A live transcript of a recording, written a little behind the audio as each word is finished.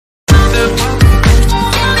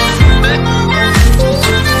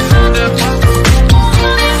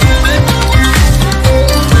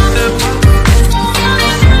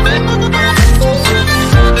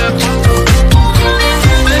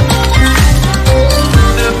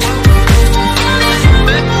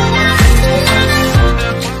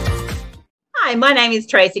my name is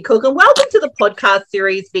Tracy Cook, and welcome to the podcast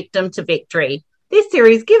series Victim to Victory. This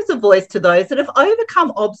series gives a voice to those that have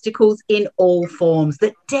overcome obstacles in all forms,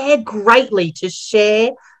 that dare greatly to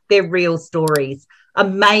share their real stories.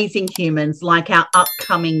 Amazing humans like our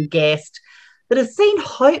upcoming guest that have seen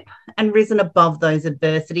hope and risen above those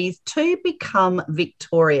adversities to become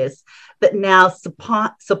victorious, that now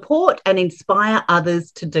support and inspire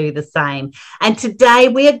others to do the same. And today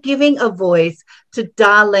we are giving a voice to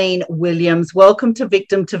Darlene Williams. Welcome to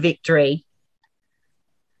Victim to Victory.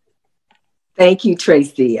 Thank you,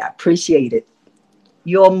 Tracy. I appreciate it.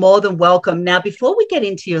 You're more than welcome. Now, before we get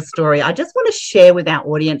into your story, I just want to share with our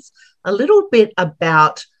audience a little bit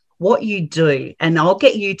about what you do, and I'll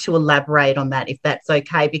get you to elaborate on that if that's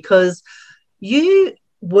okay, because you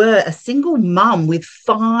were a single mum with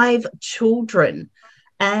 5 children,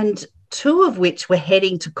 and 2 of which were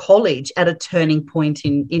heading to college at a turning point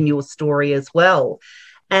in your story as well.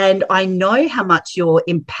 And I know how much you're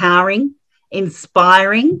empowering,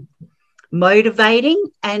 inspiring, motivating,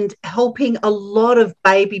 and helping a lot of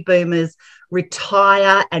baby boomers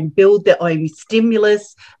retire and build their own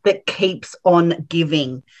stimulus that keeps on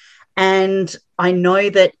giving. And I know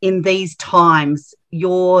that in these times,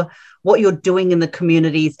 what you're doing in the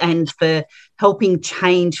communities and for helping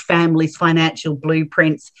change families' financial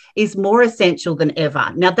blueprints is more essential than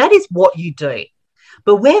ever. Now, that is what you do,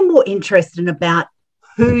 but we're more interested in about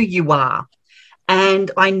who you are. And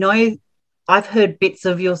I know I've heard bits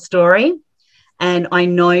of your story, and I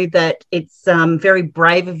know that it's very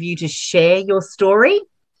brave of you to share your story.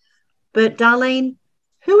 But Darlene,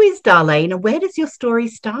 who is Darlene, and where does your story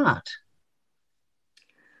start?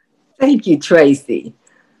 Thank you, Tracy.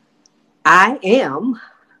 I am,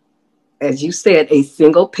 as you said, a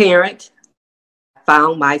single parent. I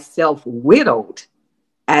found myself widowed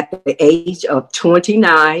at the age of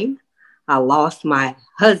 29. I lost my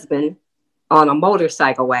husband on a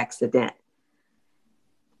motorcycle accident.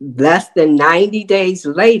 Less than 90 days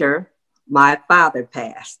later, my father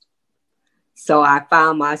passed. So I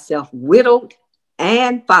found myself widowed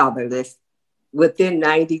and fatherless within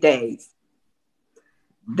 90 days.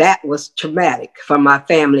 That was traumatic for my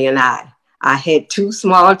family and I. I had 2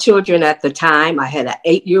 small children at the time. I had an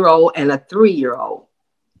 8-year-old and a 3-year-old.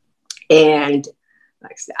 And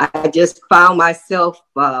like I said, I just found myself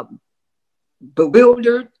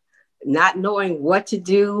bewildered, not knowing what to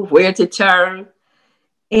do, where to turn.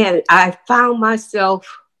 And I found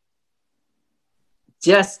myself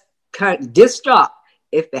just kind of distraught.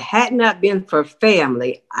 If it had not been for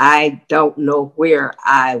family, I don't know where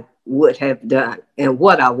I would have done and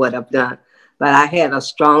what I would have done. But I had a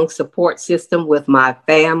strong support system with my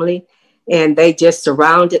family, and they just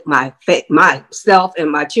surrounded myself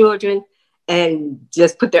and my children and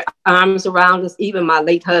just put their arms around us. Even my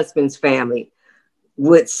late husband's family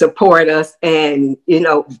would support us, and,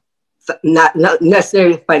 not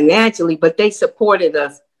necessarily financially, but they supported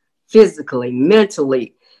us physically,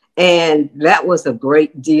 mentally. And that was a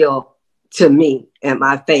great deal to me and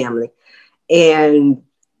my family. And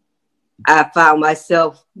I found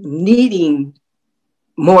myself needing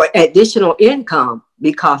more additional income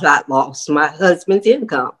because I lost my husband's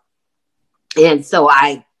income. And so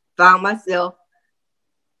I found myself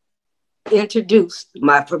introduced,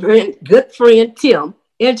 my good friend Tim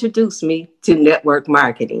introduced me to network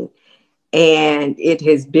marketing. And it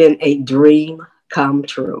has been a dream come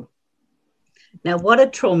true. Now, what a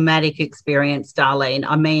traumatic experience, Darlene.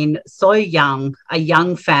 I mean, so young, a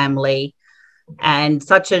young family, and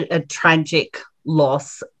such a tragic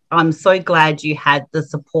loss. I'm so glad you had the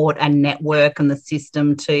support and network and the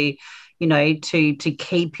system to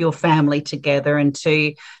keep your family together and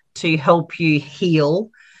to help you heal.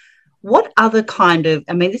 What other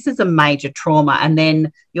this is a major trauma. And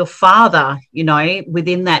then your father,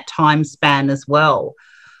 within that time span as well.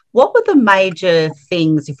 What were the major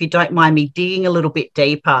things, if you don't mind me digging a little bit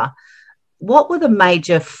deeper, what were the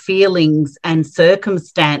major feelings and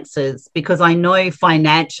circumstances? Because I know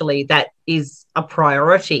financially that is a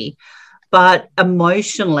priority, but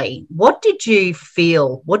emotionally, what did you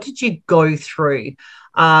feel? What did you go through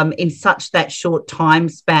in such that short time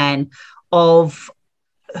span of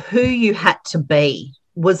who you had to be?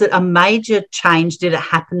 Was it a major change? Did it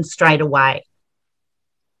happen straight away?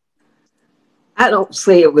 I don't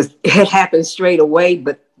say it happened straight away,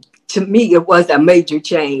 but to me, it was a major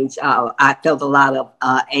change. I felt a lot of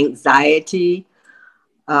anxiety,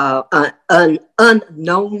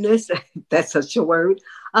 unknownness, that's such a word,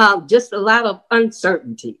 just a lot of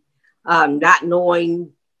uncertainty, not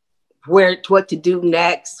knowing what to do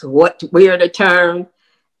next, where to turn.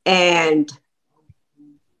 And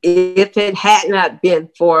if it had not been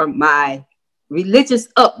for my religious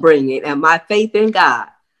upbringing and my faith in God,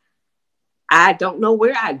 I don't know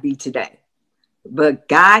where I'd be today. But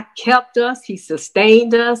God kept us, he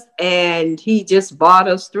sustained us, and he just brought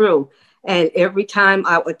us through. And every time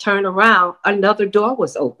I would turn around, another door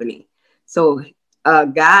was opening. So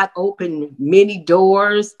God opened many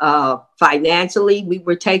doors. Financially, we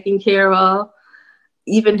were taken care of.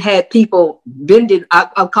 Even had people bending,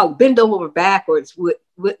 I'll call it bend over backwards,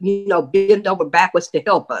 bend over backwards to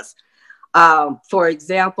help us. For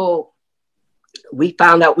example, we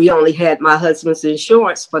found out we only had my husband's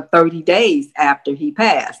insurance for 30 days after he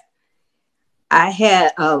passed. I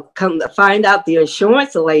had come to find out the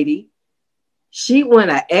insurance lady, she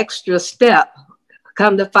went an extra step.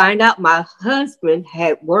 Come to find out my husband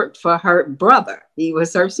had worked for her brother. He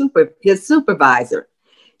was his supervisor.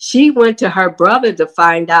 She went to her brother to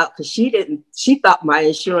find out because she thought my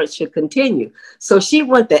insurance should continue. So she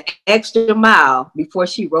went the extra mile before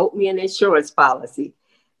she wrote me an insurance policy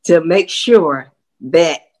to make sure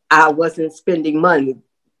that I wasn't spending money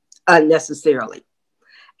unnecessarily.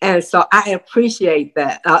 And so I appreciate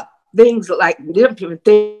that. Things like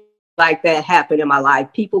that happen in my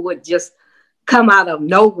life. People would just come out of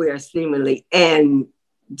nowhere seemingly and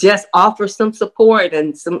just offer some support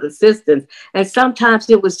and some assistance. And sometimes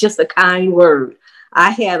it was just a kind word.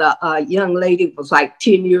 I had a young lady who was like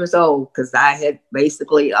 10 years old because I had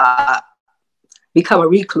basically become a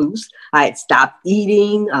recluse. I had stopped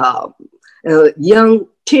eating. A young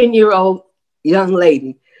 10-year-old young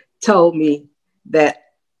lady told me that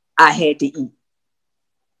I had to eat.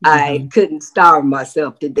 Mm-hmm. I couldn't starve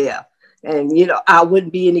myself to death. And, I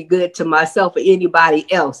wouldn't be any good to myself or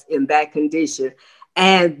anybody else in that condition.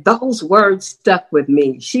 And those words stuck with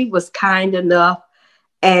me. She was kind enough.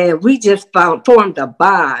 And we just formed a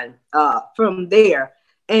bond from there.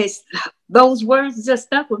 And those words just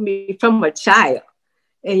stuck with me from a child.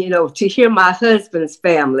 And, to hear my husband's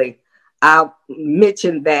family, I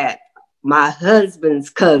mentioned that my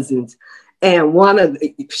husband's cousins, and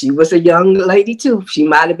she was a young lady too. She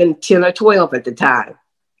might have been 10 or 12 at the time.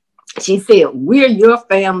 She said, we're your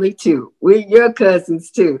family too. We're your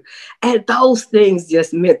cousins too. And those things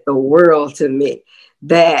just meant the world to me,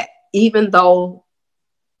 that even though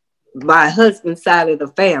my husband's side of the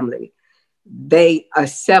family, they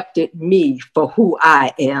accepted me for who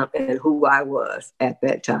I am and who I was at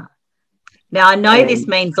that time. Now, I know this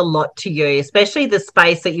means a lot to you, especially the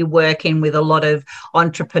space that you work in with a lot of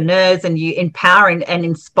entrepreneurs, and you empower and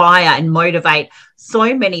inspire and motivate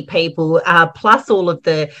so many people, plus all of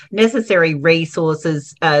the necessary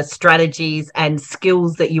resources, strategies and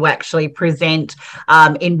skills that you actually present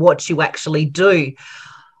in what you actually do.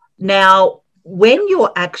 Now, when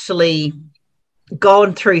you're actually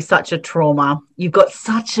gone through such a trauma, you've got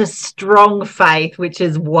such a strong faith, which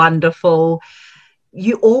is wonderful.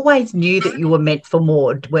 You always knew that you were meant for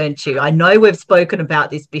more, weren't you? I know we've spoken about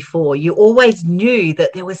this before. You always knew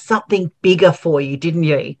that there was something bigger for you, didn't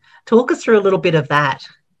you? Talk us through a little bit of that.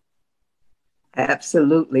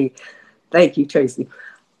 Absolutely. Thank you, Tracy.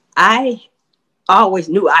 I always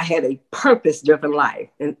knew I had a purpose-driven life.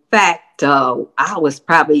 In fact, I was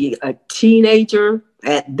probably a teenager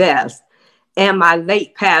at best. And my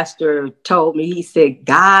late pastor told me, he said,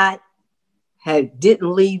 God didn't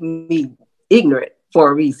leave me ignorant for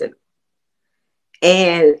a reason.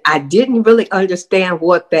 And I didn't really understand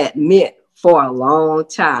what that meant for a long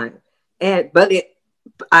time. But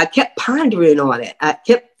I kept pondering on it. I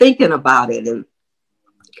kept thinking about it. And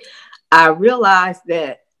I realized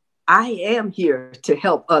that I am here to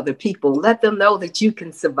help other people. Let them know that you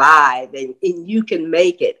can survive and you can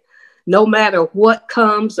make it, no matter what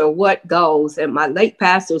comes or what goes. And my late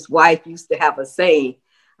pastor's wife used to have a saying,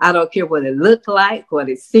 I don't care what it looked like, what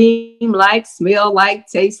it seemed like, smell like,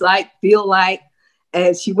 taste like, feel like.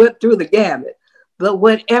 And she went through the gamut. But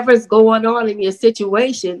whatever's going on in your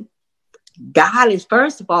situation, God is,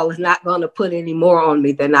 first of all, is not going to put any more on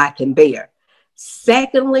me than I can bear.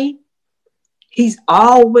 Secondly, he's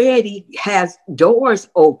already has doors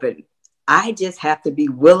open. I just have to be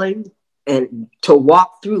willing and to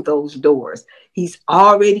walk through those doors. He's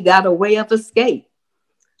already got a way of escape.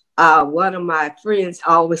 One of my friends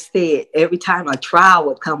always said, every time a trial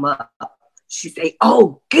would come up, she'd say,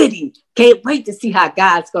 oh, goody, can't wait to see how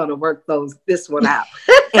God's going to work this one out.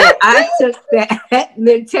 And I took that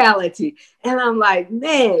mentality, and I'm like,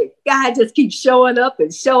 man, God just keeps showing up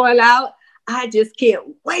and showing out. I just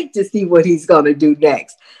can't wait to see what he's going to do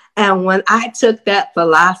next. And when I took that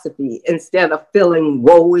philosophy, instead of feeling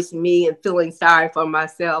woe is me and feeling sorry for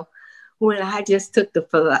myself, when I just took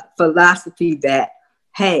the philosophy that,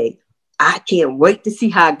 hey, I can't wait to see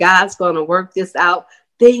how God's going to work this out,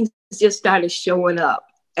 things just started showing up.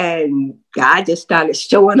 And God just started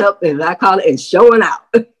showing up, as I call it, and showing out.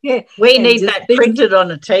 We need that printed on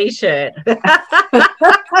a t-shirt.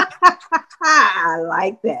 I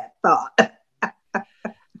like that thought.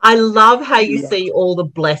 I love how you see all the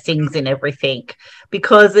blessings in everything,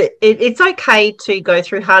 because it's okay to go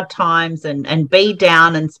through hard times and be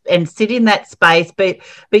down and sit in that space, but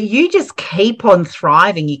you just keep on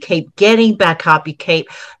thriving. You keep getting back up. You keep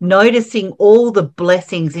noticing all the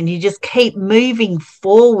blessings, and you just keep moving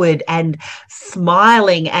forward and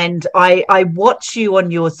smiling. And I watch you on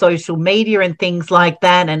your social media and things like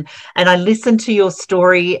that, and I listen to your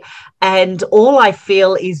story, and all I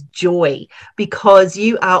feel is joy, because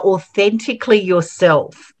you are authentically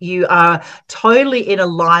yourself. You are totally in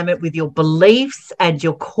alignment with your beliefs and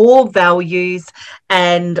your core values.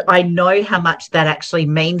 And I know how much that actually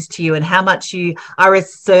means to you, and how much you are a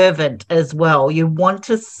servant as well. You want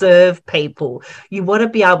to serve people. You want to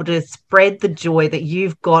be able to spread the joy that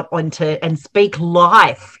you've got onto and speak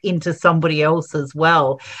life into somebody else as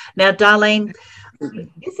well. Now, Darlene,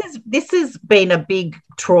 this has been a big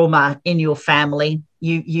trauma in your family.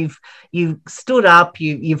 You've stood up,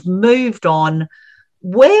 you've moved on.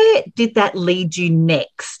 Where did that lead you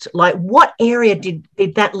next? Like, what area did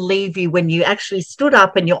that leave you when you actually stood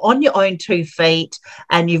up and you're on your own 2 feet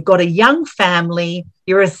and you've got a young family,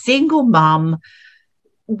 you're a single mum?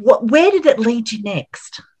 Where did it lead you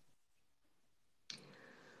next?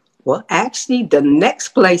 Well, actually, the next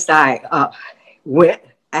place I went,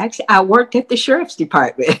 I worked at the sheriff's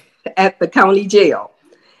department at the county jail.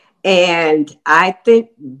 And I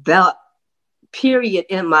think the period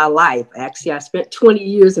in my life, actually, I spent 20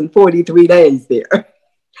 years and 43 days there.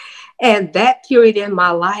 And that period in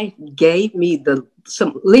my life gave me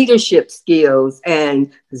some leadership skills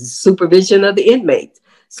and supervision of the inmates.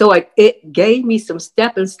 So it gave me some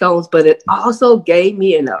stepping stones, but it also gave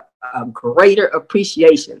me a greater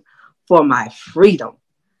appreciation for my freedom.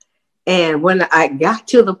 And when I got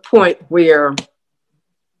to the point where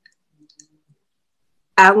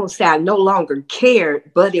I won't say I no longer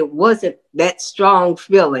cared, but it wasn't that strong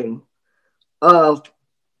feeling of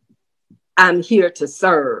I'm here to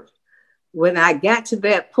serve. When I got to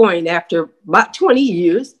that point after about 20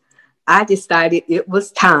 years, I decided it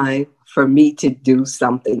was time for me to do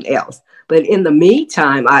something else. But in the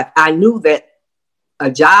meantime, I knew that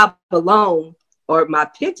a job alone or my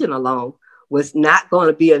pension alone was not going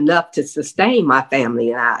to be enough to sustain my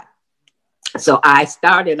family and I. So I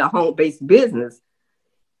started a home-based business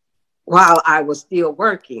while I was still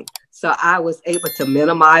working. So I was able to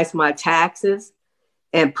minimize my taxes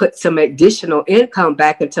and put some additional income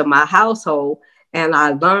back into my household. And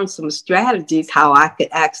I learned some strategies how I could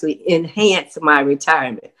actually enhance my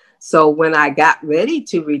retirement. So when I got ready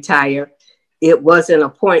to retire, it wasn't a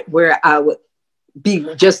point where I would be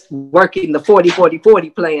just working the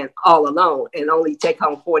 40-40-40 plan all alone and only take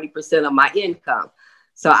home 40% of my income.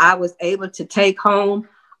 So I was able to take home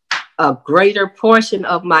a greater portion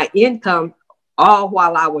of my income all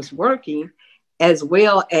while I was working, as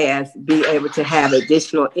well as be able to have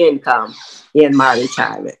additional income in my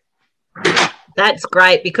retirement. That's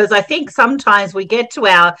great, because I think sometimes we get to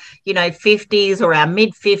our, 50s or our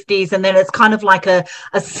mid 50s, and then it's kind of like a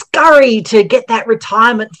scurry to get that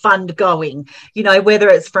retirement fund going, whether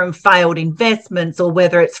it's from failed investments or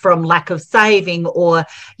whether it's from lack of saving or,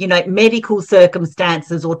 medical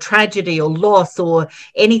circumstances or tragedy or loss or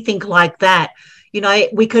anything like that.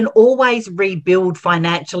 We can always rebuild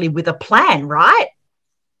financially with a plan, right?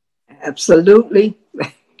 Absolutely.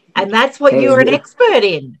 And that's what you're an expert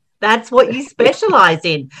in. That's what you specialize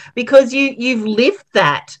in, because you've lived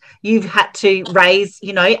that. You've had to raise,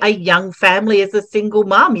 a young family as a single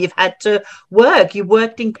mum. You've had to work. You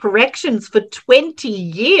worked in corrections for 20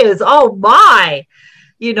 years. Oh, my.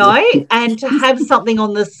 And to have something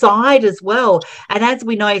on the side as well. And as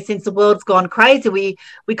we know, since the world's gone crazy,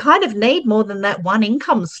 we kind of need more than that one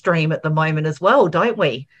income stream at the moment as well, don't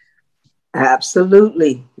we?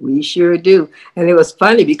 Absolutely. We sure do. And it was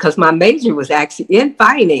funny because my major was actually in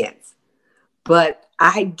finance, but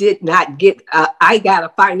I did not get, I got a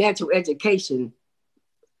financial education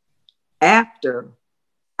after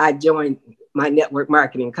I joined my network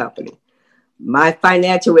marketing company. My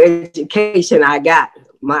financial education, I got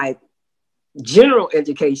my general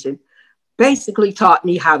education, basically taught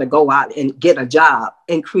me how to go out and get a job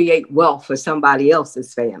and create wealth for somebody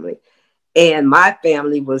else's family. And my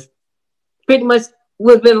family was pretty much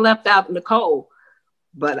would have been left out in the cold.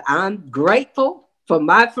 But I'm grateful for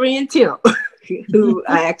my friend Tim, who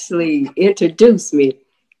actually introduced me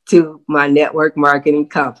to my network marketing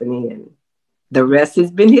company. And the rest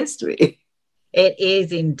has been history. It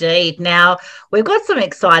is indeed. Now, we've got some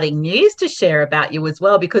exciting news to share about you as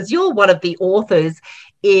well, because you're one of the authors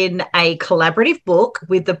in a collaborative book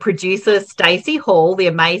with the producer, Stacey Hall, the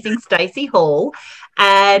amazing Stacey Hall.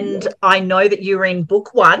 And I know that you were in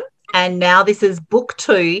book one, and now this is book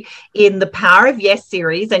two in the Power of Yes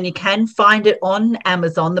series, and you can find it on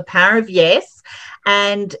Amazon, The Power of Yes.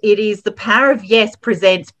 And it is The Power of Yes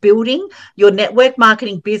presents building your network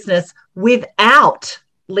marketing business without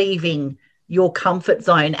leaving your comfort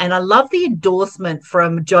zone. And I love the endorsement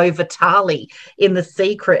from Joe Vitale in The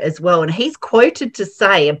Secret as well. And he's quoted to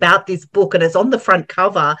say about this book, and it's on the front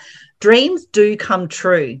cover: dreams do come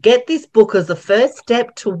true. Get this book as a first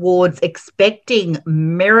step towards expecting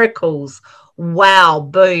miracles. Wow,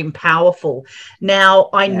 boom, powerful. Now,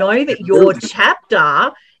 I know that your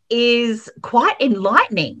chapter is quite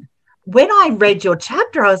enlightening. When I read your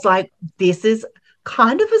chapter, I was like, this is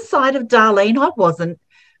kind of a side of Darlene I wasn't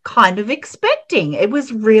kind of expecting. It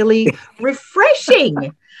was really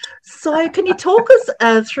refreshing. So can you talk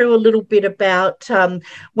us through a little bit about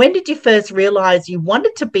when did you first realize you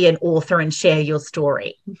wanted to be an author and share your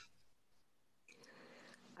story?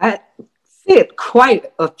 I said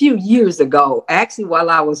quite a few years ago, actually, while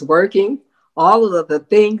I was working, all of the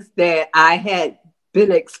things that I had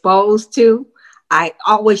been exposed to, I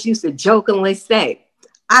always used to jokingly say,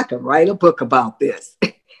 I could write a book about this.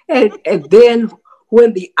 and then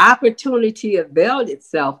when the opportunity availed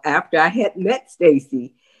itself after I had met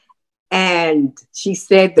Stacey, and she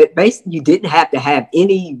said that basically you didn't have to have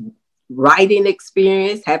any writing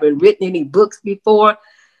experience, haven't written any books before.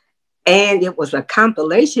 And it was a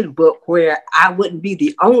compilation book where I wouldn't be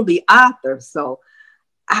the only author. So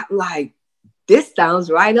I'm like, this sounds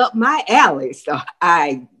right up my alley. So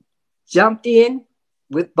I jumped in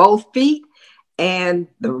with both feet, and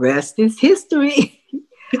the rest is history.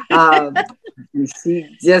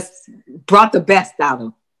 She just brought the best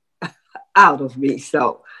out of me.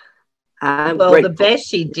 So I'm grateful. The best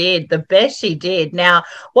she did. The best she did. Now,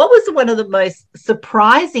 what was one of the most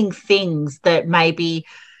surprising things that maybe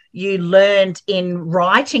you learned in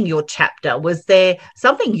writing your chapter? Was there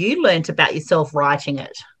something you learned about yourself writing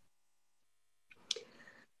it?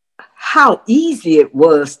 How easy it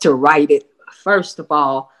was to write it, first of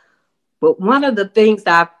all. But one of the things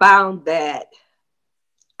I found, that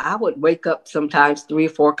I would wake up sometimes 3 or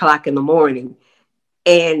 4 o'clock in the morning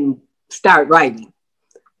and start writing.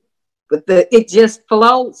 But it just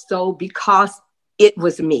flowed. So because it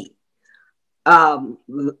was me.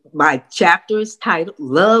 My chapter is titled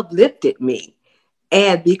Love Lifted Me.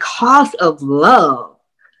 And because of love,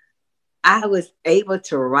 I was able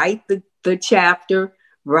to write the chapter,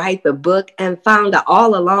 write the book, and found out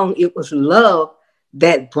all along it was love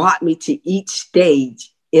that brought me to each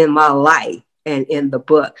stage in my life and in the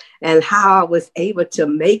book, and how I was able to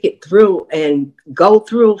make it through and go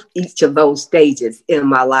through each of those stages in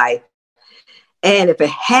my life. And if it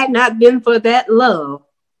had not been for that love,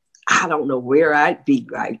 I don't know where I'd be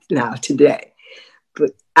right now today.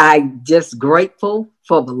 But I'm just grateful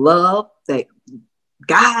for the love that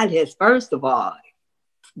God has, first of all,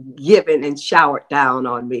 given and showered down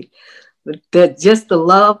on me. But just the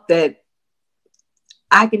love that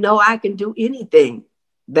I know I can do anything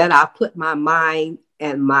that I put my mind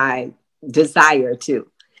and my desire to,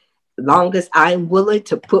 as long as I'm willing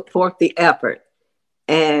to put forth the effort.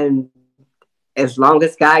 And as long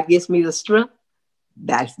as God gives me the strength,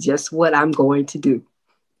 that's just what I'm going to do.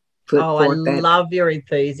 I love your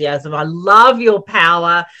enthusiasm. I love your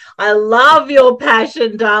power. I love your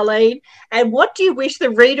passion, Darlene. And what do you wish the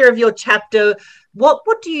reader of your chapter, what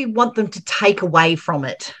do you want them to take away from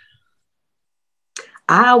it?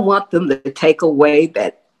 I want them to take away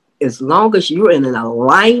that as long as you're in an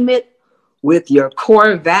alignment with your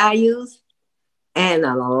core values and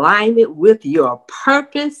an alignment with your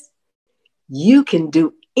purpose, you can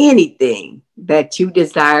do anything that you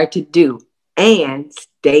desire to do and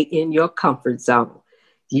stay in your comfort zone.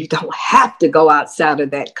 You don't have to go outside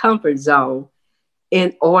of that comfort zone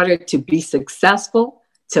in order to be successful,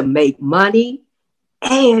 to make money,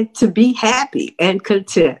 and to be happy and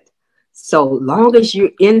content. So long as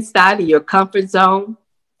you're inside of your comfort zone,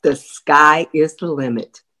 the sky is the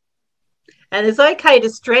limit. And it's okay to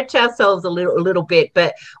stretch ourselves a little bit,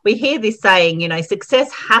 but we hear this saying,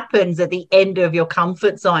 success happens at the end of your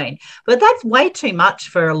comfort zone. But that's way too much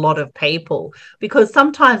for a lot of people, because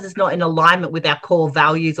sometimes it's not in alignment with our core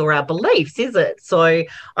values or our beliefs, is it? So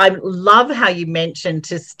I love how you mentioned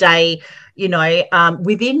to stay,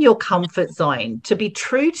 within your comfort zone, to be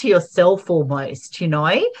true to yourself almost,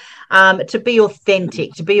 to be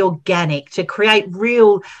authentic, to be organic, to create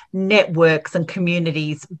real networks and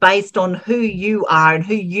communities based on who you are and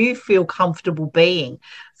who you feel comfortable being.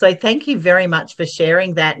 So thank you very much for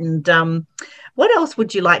sharing that. And what else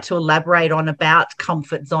would you like to elaborate on about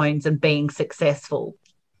comfort zones and being successful?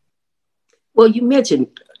 Well, you mentioned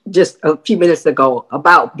just a few minutes ago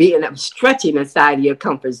about stretching inside of your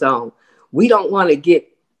comfort zone. We don't want to get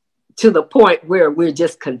to the point where we're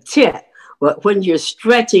just content. But when you're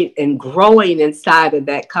stretching and growing inside of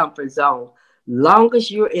that comfort zone, long as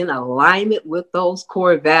you're in alignment with those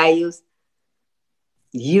core values,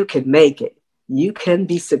 you can make it. You can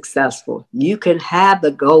be successful. You can have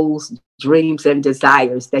the goals, dreams, and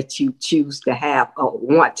desires that you choose to have or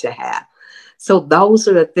want to have. So those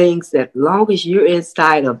are the things that, long as you're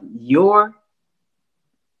inside of your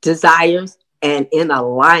desires and in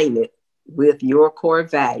alignment with your core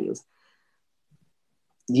values,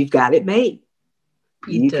 you've got it made.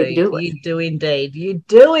 You can do it. You do indeed. You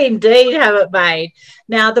do indeed have it made.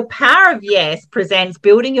 Now, The Power of Yes presents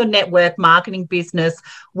building your network marketing business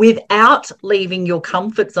without leaving your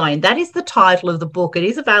comfort zone. That is the title of the book. It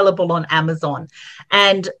is available on Amazon,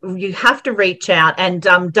 and you have to reach out. And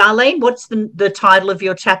Darlene, what's the title of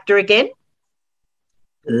your chapter again?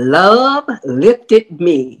 Love Lifted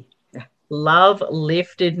Me. Love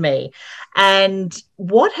Lifted Me. And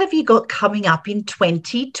what have you got coming up in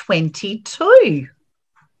 2022?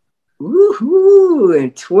 Woohoo!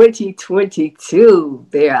 In 2022,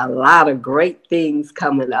 there are a lot of great things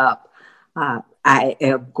coming up. I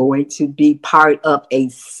am going to be part of a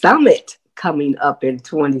summit coming up in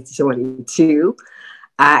 2022.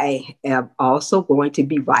 I am also going to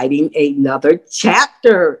be writing another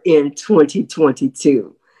chapter in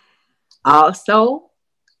 2022. Also,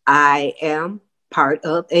 I am part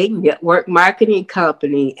of a network marketing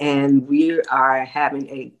company, and we are having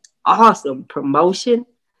an awesome promotion.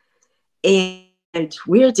 And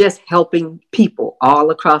we're just helping people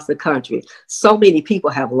all across the country. So many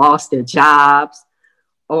people have lost their jobs,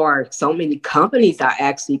 or so many companies are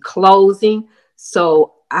actually closing.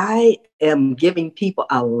 So I am giving people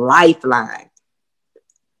a lifeline,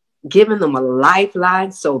 giving them a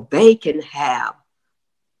lifeline so they can have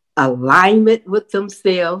alignment with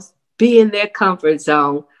themselves, be in their comfort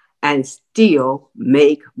zone, and still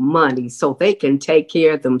make money so they can take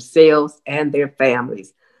care of themselves and their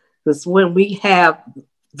families. Because when we have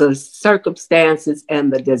the circumstances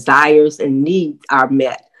and the desires and needs are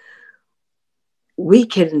met, we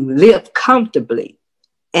can live comfortably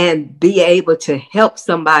and be able to help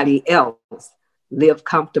somebody else live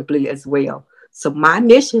comfortably as well. So my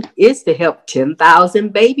mission is to help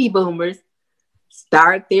 10,000 baby boomers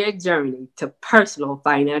start their journey to personal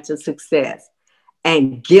financial success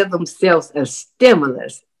and give themselves a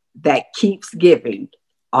stimulus that keeps giving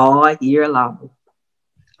all year long.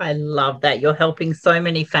 I love that. You're helping so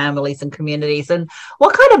many families and communities. And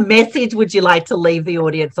what kind of message would you like to leave the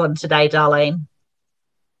audience on today, Darlene?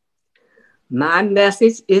 My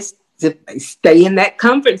message is to stay in that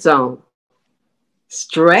comfort zone.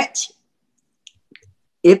 Stretch,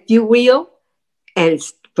 if you will,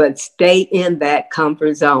 but stay in that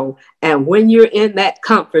comfort zone. And when you're in that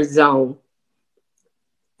comfort zone,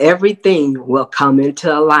 everything will come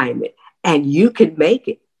into alignment, and you can make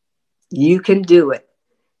it. You can do it.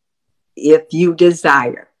 If you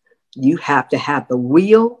desire, you have to have the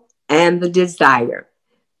will and the desire.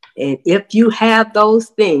 And if you have those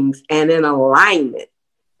things and in alignment,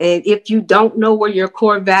 and if you don't know where your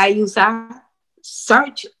core values are,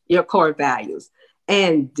 search your core values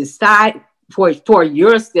and decide for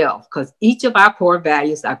yourself, because each of our core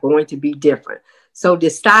values are going to be different. So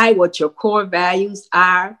decide what your core values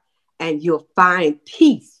are, and you'll find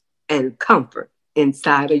peace and comfort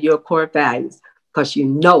inside of your core values, because you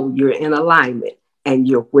know you're in alignment and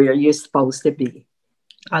you're where you're supposed to be.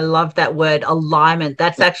 I love that word, alignment.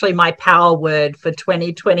 That's actually my power word for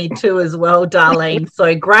 2022 as well, Darlene.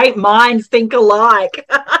 So great minds think alike.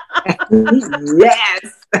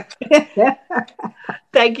 Yes.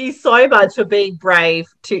 Thank you so much for being brave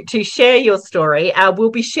to share your story. We'll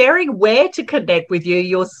be sharing where to connect with you.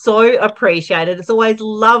 You're so appreciated. It's always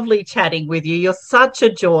lovely chatting with you. You're such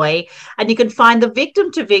a joy. And you can find the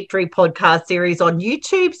Victim to Victory podcast series on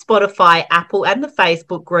YouTube, Spotify, Apple, and the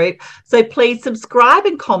Facebook group. So please subscribe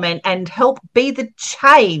and comment and help be the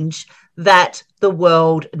change that the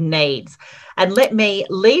world needs. And let me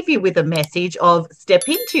leave you with a message of step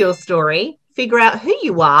into your story, figure out who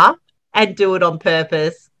you are, and do it on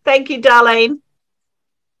purpose. Thank you, Darlene.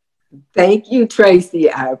 Thank you,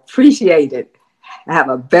 Tracy. I appreciate it. Have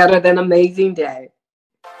a better than amazing day.